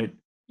hear that right?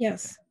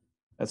 Yes.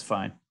 That's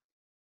fine.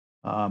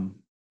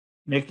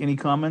 Nick, any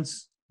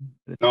comments?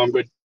 No, I'm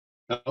good.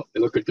 No, they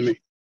look good to me.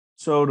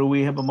 So do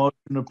we have a motion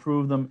to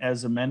approve them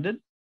as amended?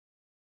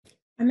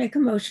 I make a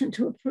motion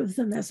to approve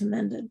them as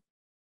amended.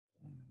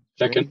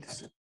 Second,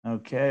 Great.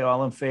 Okay,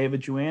 all in favor,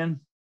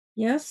 Joanne?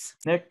 Yes.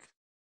 Nick?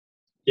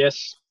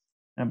 yes.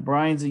 And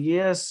Brian's a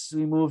yes.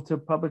 We move to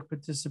public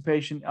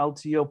participation,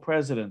 LTO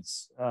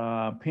presidents.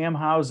 Pam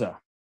Hauser.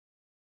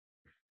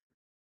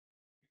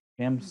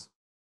 Pam's,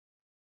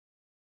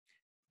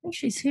 I think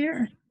she's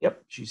here.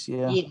 yep, she's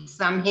here. Yes,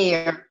 I'm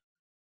here.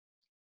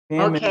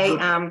 Pam,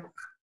 Okay,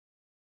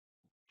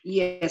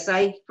 yes,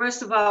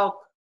 first of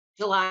all,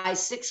 July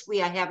 6th,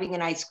 we are having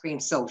an ice cream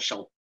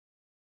social.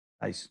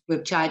 nice.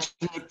 We've charged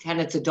the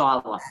tenants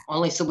 $1,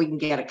 only so we can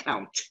get a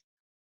count.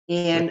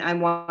 And I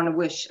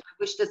wish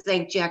to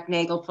thank Jack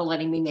Nagel for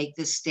letting me make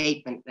this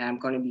statement that I'm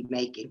going to be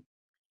making.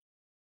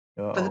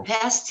 For the Uh-oh.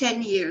 past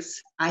 10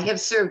 years, I have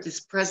served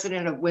as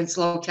president of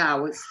Winslow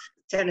Towers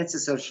Tenants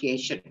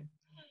Association.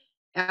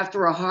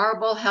 After a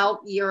horrible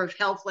year of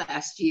health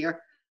last year,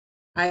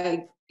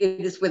 it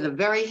is with a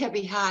very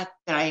heavy heart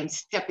that I am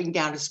stepping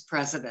down as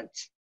president.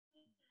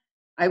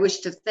 I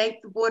wish to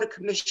thank the Board of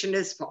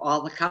Commissioners for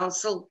all the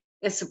counsel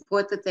and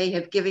support that they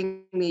have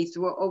given me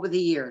over the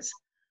years.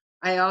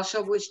 I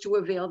also wish to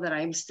avail that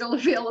I am still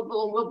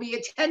available and will be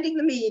attending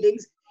the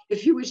meetings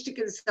if you wish to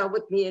consult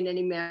with me in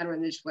any manner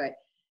in this way.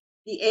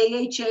 The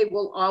AHA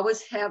will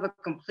always have a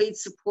complete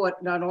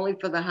support, not only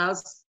for the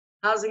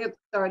Housing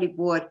Authority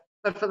Board,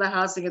 but for the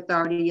Housing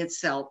Authority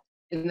itself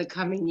in the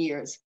coming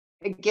years.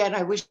 Again,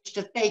 I wish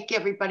to thank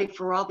everybody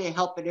for all their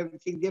help and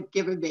everything they've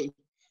given me.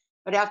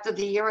 But after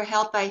the year of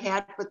health I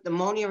had with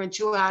pneumonia and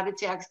 2 heart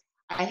attacks,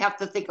 I have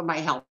to think of my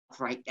health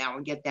right now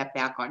and get that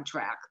back on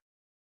track.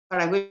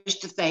 But I wish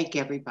to thank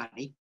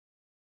everybody.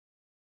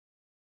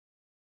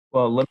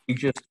 Well, let me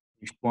just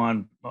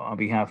respond on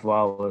behalf of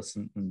all of us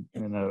and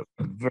a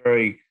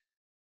very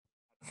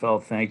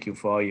felt thank you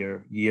for all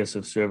your years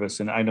of service.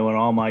 And I know in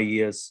all my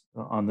years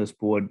on this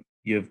board,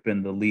 you've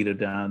been the leader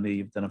down there.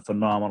 You've done a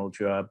phenomenal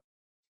job.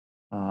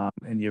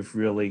 And you've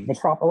really,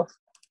 Metropolis.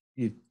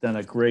 you've done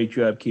a great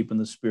job keeping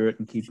the spirit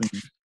and keeping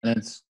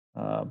tenants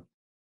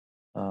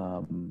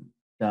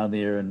down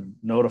there and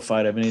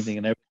notified of anything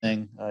and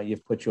everything.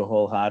 You've put your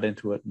whole heart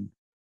into it. And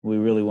we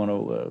really want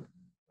to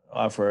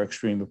offer our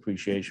extreme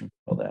appreciation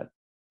for that.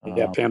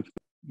 Yeah, Pam.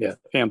 Yeah,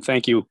 Pam,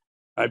 thank you.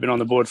 I've been on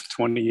the board for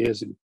 20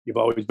 years and you've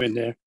always been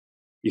there.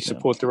 You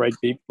support the right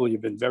people.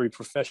 You've been very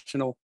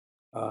professional.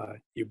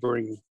 You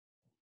bring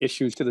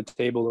issues to the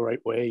table the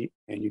right way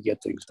and you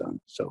get things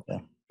done. So,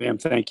 Pam,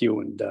 thank you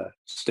and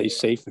stay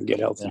safe and get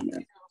healthy,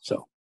 man.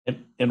 So,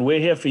 and we're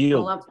here for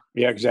you. Well,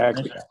 yeah,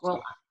 exactly.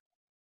 well,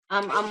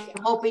 I'm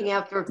hoping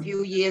after a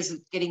few years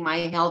of getting my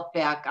health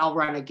back, I'll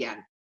run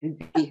again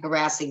and be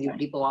harassing you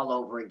people all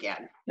over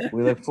again.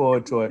 We look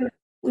forward to it.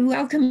 We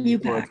welcome you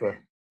Look back. forward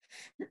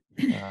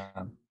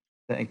to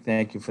it.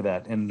 Thank you for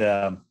that.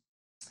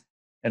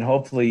 And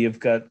hopefully you've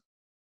got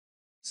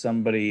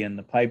somebody in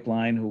the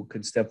pipeline who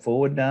could step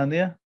forward down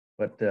there,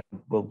 but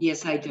we'll.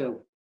 Yes, I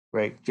do.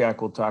 Great.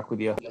 Jack will talk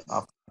with you Yes.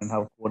 and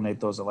how to coordinate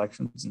those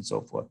elections and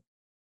so forth,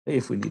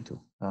 if we need to.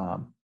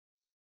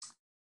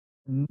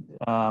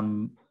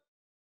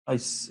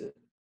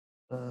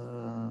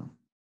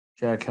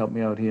 Jack, help me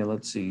out here.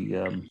 Let's see.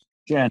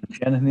 Jen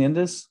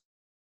Hernandez.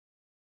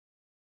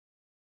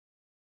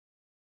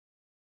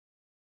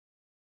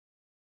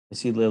 I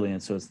see Lillian,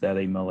 so it's that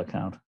email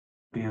account.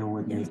 Bear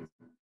with me. Yes.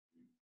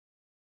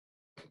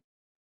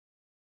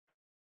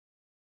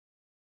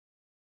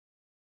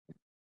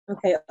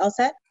 Okay, all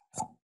set?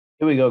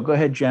 Here we go. Go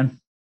ahead, Jen.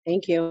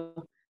 Thank you.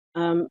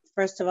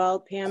 First of all,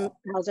 Pam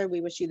Hauser,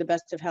 we wish you the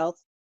best of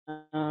health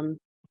and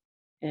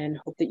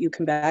hope that you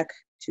come back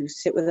to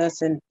sit with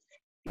us and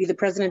be the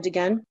president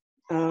again.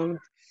 And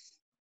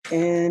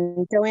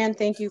Joanne,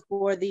 thank you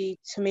for the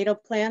tomato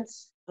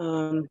plants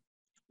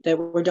that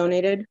were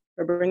donated,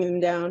 for bringing them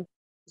down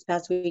this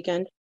past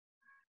weekend.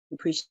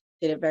 Appreciate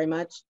it very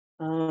much.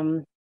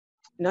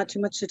 Not too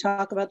much to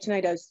talk about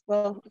tonight.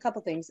 Well, a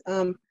couple things.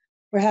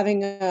 We're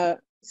having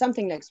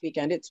something next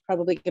weekend. It's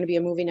probably going to be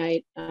a movie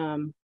night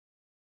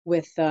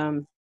with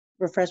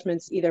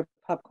refreshments, either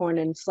popcorn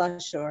and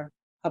slush or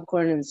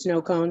popcorn and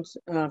snow cones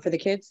for the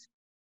kids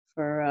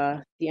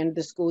for the end of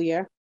the school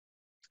year.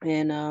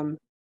 And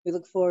we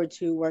look forward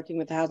to working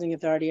with the Housing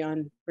Authority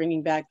on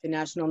bringing back the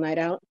National Night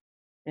Out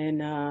and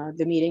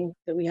the meeting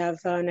that we have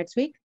next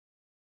week.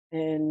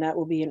 And that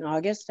will be in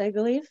August, I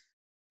believe,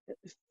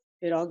 if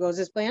it all goes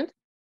as planned.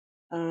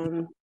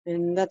 And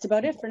that's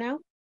about it for now.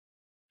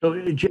 So,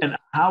 Jen,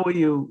 how are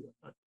you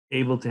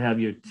able to have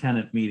your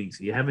tenant meetings?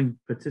 Are you having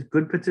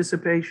good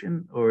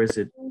participation, or is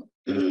it? No,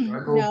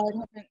 it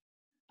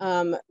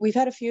hasn't. We've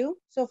had a few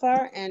so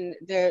far, and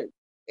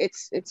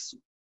it's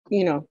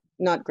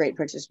not great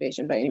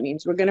participation by any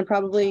means. We're going to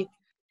probably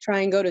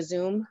try and go to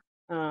Zoom,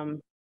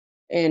 and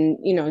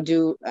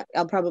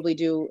I'll probably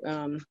do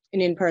an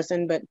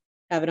in-person, but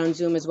have it on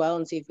Zoom as well,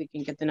 and see if we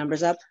can get the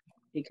numbers up.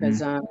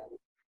 because,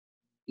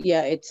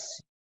 yeah,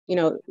 it's, you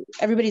know,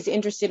 everybody's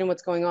interested in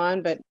what's going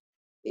on, but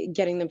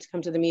getting them to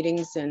come to the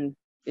meetings and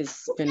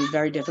it's been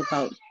very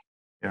difficult.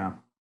 Yeah,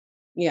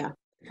 Yeah.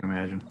 I can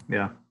imagine.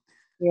 Yeah.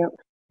 Yep.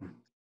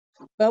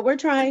 But we're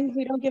trying.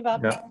 We don't give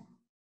up. Yeah.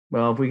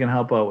 Well, if we can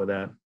help out with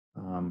that,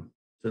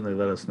 certainly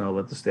let us know.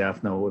 Let the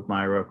staff know. With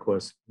Myra, of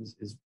course,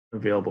 is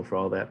available for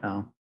all that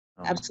now.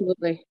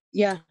 Absolutely.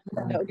 Yeah,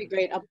 that would be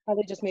great. I'll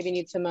probably just maybe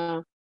need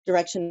some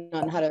direction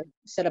on how to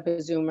set up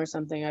a Zoom or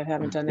something. I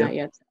haven't done that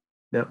yet.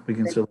 Yep, we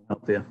can certainly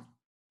help there.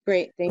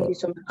 Great. Thank you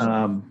so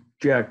much.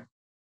 Jack,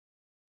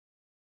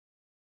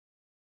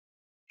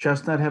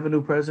 Chestnut have a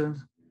new president?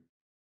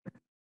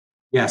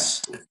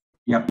 Yes.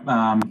 Yep.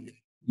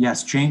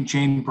 Yes.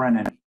 Jane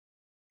Brennan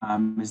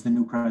is the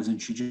new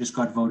president. She just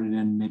got voted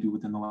in maybe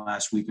within the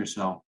last week or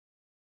so.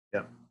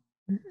 Yep.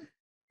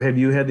 Have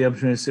you had the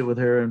opportunity to sit with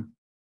her? And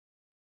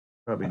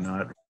probably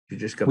not. She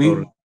just got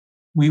voted.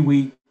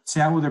 We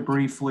sat with her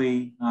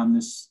briefly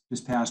this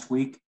past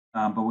week,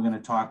 but we're going to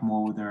talk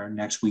more with her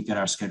next week at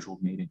our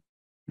scheduled meeting.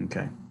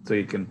 Okay.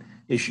 So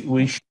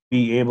we should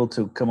be able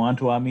to come on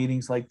to our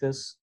meetings like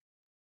this?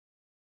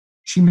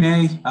 She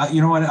may, you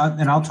know what,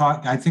 and I'll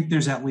talk. I think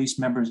there's at least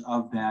members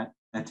of that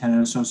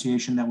tenant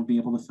association that would be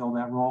able to fill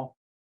that role.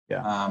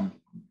 Yeah.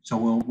 So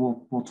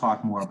we'll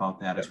talk more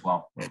about that as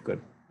well. Oh,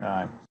 good. All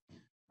right.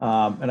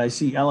 And I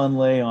see Ellen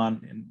Lay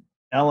on, and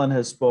Ellen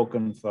has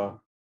spoken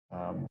for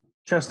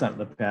Chestnut in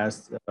the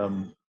past.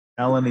 Ellen,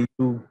 are you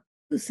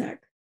going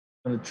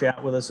to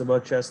chat with us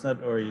about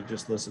Chestnut, or are you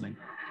just listening?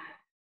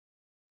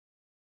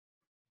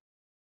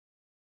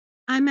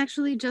 I'm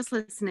actually just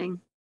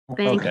listening.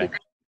 Thank you.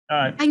 All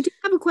right. I do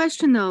have a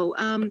question though.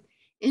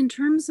 In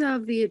terms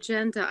of the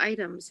agenda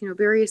items, you know,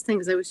 various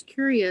things, I was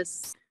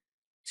curious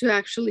to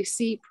actually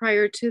see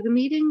prior to the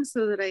meeting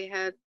so that I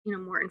had, you know,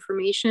 more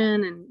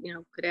information and, you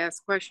know, could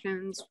ask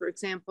questions, for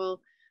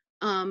example.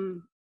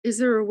 Is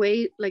there a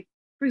way, like,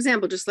 for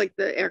example, just like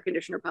the air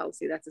conditioner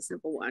policy, that's a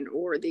simple one,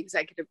 or the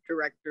executive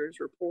director's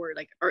report,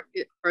 like,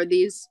 are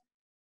these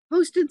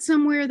posted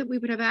somewhere that we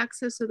would have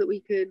access so that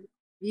we could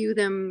view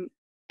them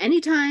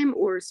anytime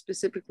or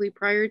specifically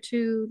prior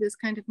to this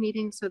kind of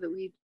meeting so that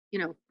we, you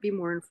know, be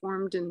more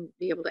informed and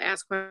be able to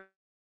ask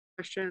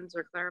questions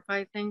or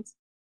clarify things?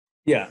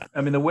 Yeah, I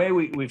mean, the way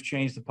we've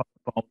changed the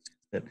public policy,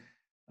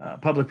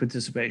 that public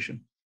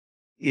participation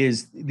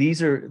is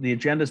the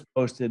agenda's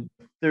posted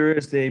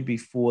Thursday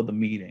before the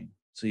meeting.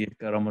 So you've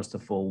got almost a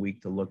full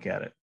week to look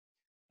at it.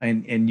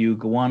 And you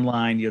go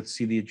online, you'll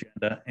see the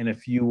agenda. And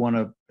if you want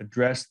to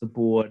address the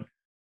board,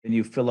 then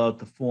you fill out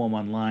the form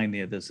online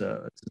there. There's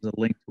a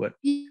link to it.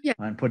 Yeah.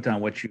 And put down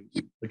what you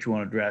want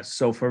to address.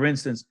 So for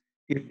instance,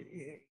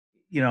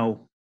 you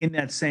know, in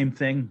that same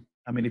thing,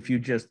 I mean, if you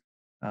just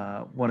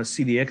want to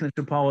see the air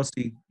conditioner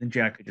policy, then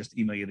Jack could just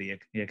email you the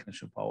air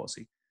conditioner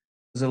policy.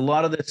 Because a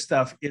lot of this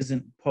stuff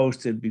isn't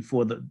posted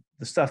before the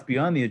stuff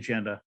beyond the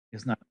agenda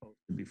is not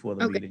posted before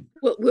the meeting.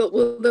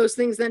 Will those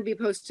things then be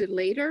posted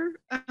later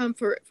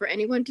for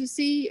anyone to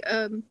see?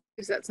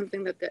 Is that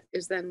something that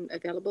is then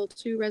available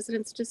to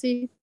residents to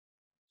see?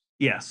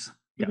 Yes.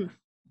 Yeah. Mm-hmm.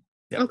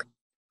 Yeah. Okay.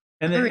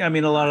 And then, right. I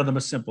mean, a lot of them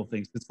are simple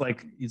things. It's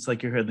like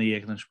you're hearing the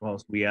air conditioner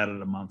policy. We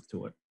added a month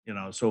to it, you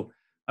know. So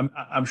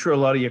I'm sure a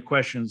lot of your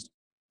questions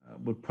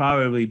would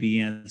probably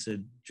be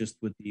answered just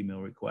with the email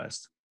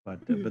request, but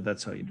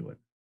that's how you do it.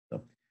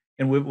 So,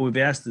 and what we've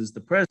asked is the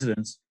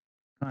presidents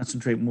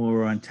concentrate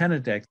more on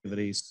tenant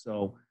activities.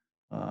 So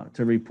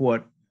to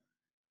report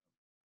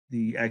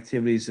the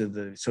activities of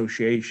the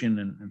association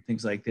and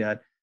things like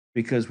that,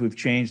 because we've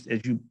changed,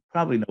 as you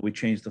probably know, we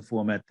changed the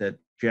format that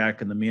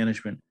Jack and the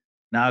management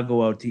now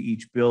go out to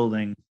each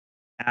building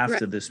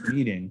after this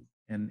meeting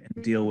and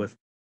deal with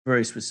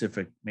very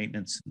specific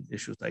maintenance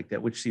issues like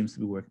that, which seems to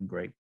be working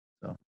great.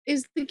 So,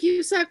 is the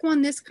CUSAC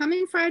one this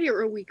coming Friday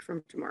or a week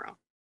from tomorrow?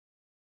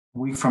 A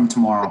week from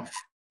tomorrow.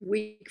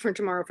 Week from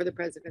tomorrow for the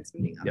president's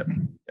meeting. Yep.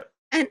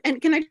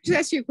 And can I just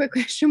ask you a quick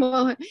question?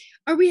 Well,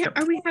 are we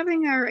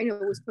having our, I know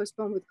it was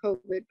postponed with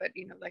COVID, but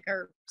you know, like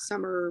our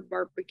summer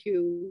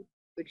barbecue,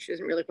 which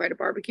isn't really quite a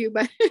barbecue,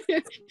 but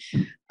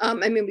I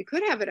mean, we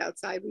could have it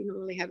outside. We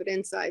normally have it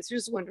inside. So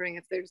just wondering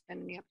if there's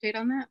been any update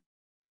on that.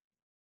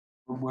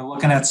 We're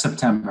looking at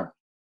September.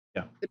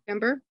 Yeah.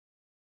 September?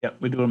 Yep,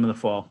 we do them in the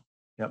fall.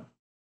 Yep.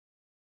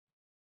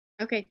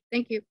 Okay,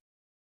 thank you.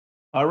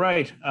 All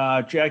right,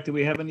 Jack, do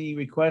we have any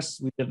requests?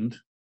 We didn't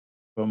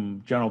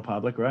from general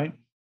public, right?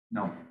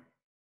 No.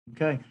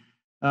 Okay.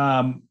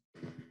 And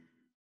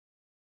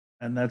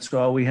that's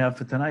all we have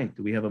for tonight.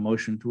 Do we have a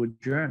motion to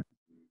adjourn?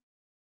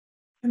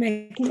 I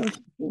make a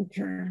motion to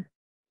adjourn.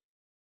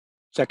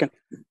 Second.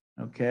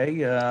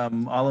 Okay,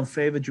 all in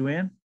favor,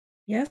 Joanne?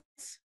 Yes.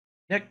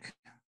 Nick?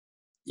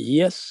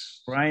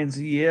 Yes. Brian's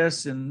a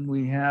yes, and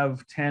we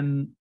have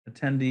 10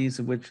 attendees,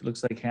 of which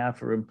looks like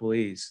half are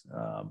employees.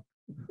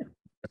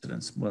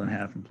 Presidents, more than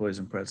half employees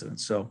and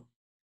presidents. So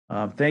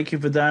thank you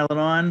for dialing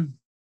on,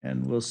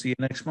 and we'll see you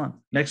next month.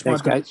 Thanks,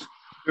 guys.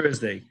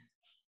 Thursday.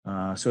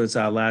 So it's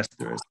our last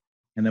Thursday,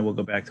 and then we'll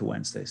go back to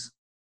Wednesdays.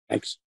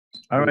 Thanks.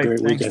 All right.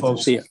 Thanks,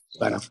 folks. See you.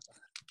 Bye now.